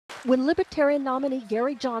When Libertarian nominee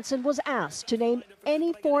Gary Johnson was asked to name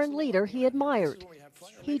any foreign leader he admired,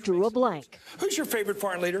 he drew a blank. Who's your favorite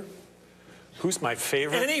foreign leader? Who's my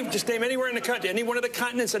favorite? Just name anywhere in the country, any one of the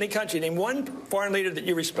continents, any country. Name one foreign leader that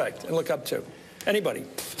you respect and look up to. Anybody.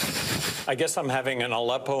 I guess I'm having an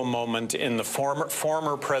Aleppo moment in the former president of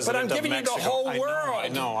Mexico. But I'm giving you the whole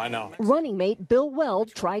world. I know. Running mate Bill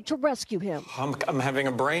Weld tried to rescue him. I'm having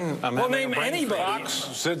a brain. Name anybody.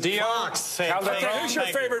 Fox. Okay, who's your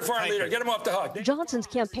favorite foreign leader? Get him off the hook. Johnson's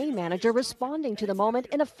campaign manager responding to the moment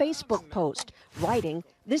in a Facebook post, writing,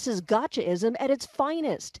 "This is gotchaism at its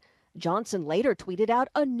finest." Johnson later tweeted out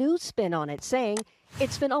a new spin on it, saying,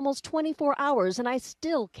 "It's been almost 24 hours and I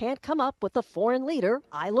still can't come up with the foreign leader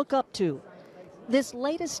I look up to." This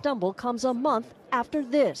latest stumble comes a month after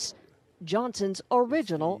this, Johnson's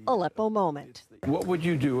original Aleppo moment. What would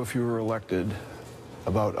you do if you were elected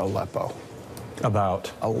about Aleppo? About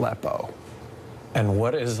Aleppo. And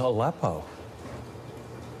what is Aleppo?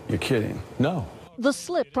 You're kidding. No. The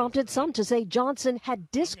slip prompted some to say Johnson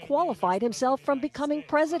had disqualified himself from becoming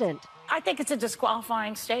president. I think it's a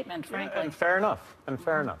disqualifying statement, frankly. And fair enough.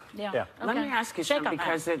 Yeah. Yeah. Let me ask you something,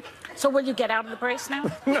 because So will you get out of the race now?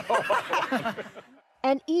 No.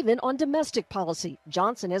 And even on domestic policy,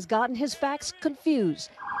 Johnson has gotten his facts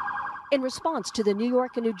confused. In response to the New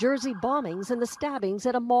York and New Jersey bombings and the stabbings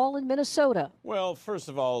at a mall in Minnesota. Well, first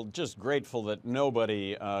of all, just grateful that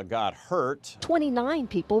nobody got hurt. 29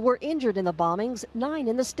 people were injured in the bombings, 9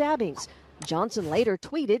 in the stabbings. Johnson later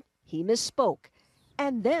tweeted he misspoke.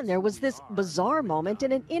 And then there was this bizarre moment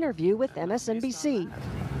in an interview with MSNBC.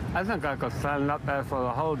 I think I could stand up there for the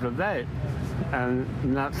whole debate and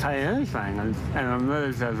not say anything and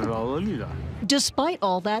emerge as a leader. Despite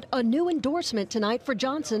all that, a new endorsement tonight for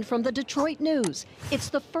Johnson from the Detroit News. It's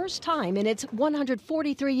the first time in its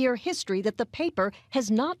 143-year history that the paper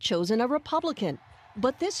has not chosen a Republican.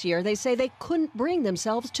 But this year, they say they couldn't bring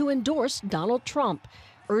themselves to endorse Donald Trump,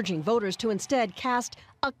 urging voters to instead cast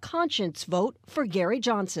a conscience vote for Gary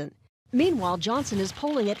Johnson. Meanwhile, Johnson is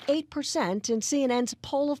polling at 8% in CNN's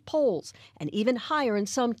Poll of Polls, and even higher in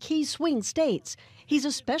some key swing states. He's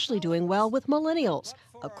especially doing well with millennials,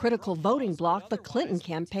 a critical voting bloc the Clinton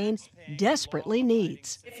campaign desperately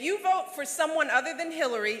needs. If you vote for someone other than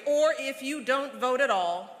Hillary, or if you don't vote at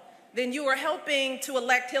all, then you are helping to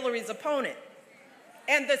elect Hillary's opponent.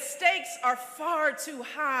 And the stakes are far too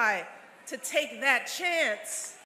high to take that chance.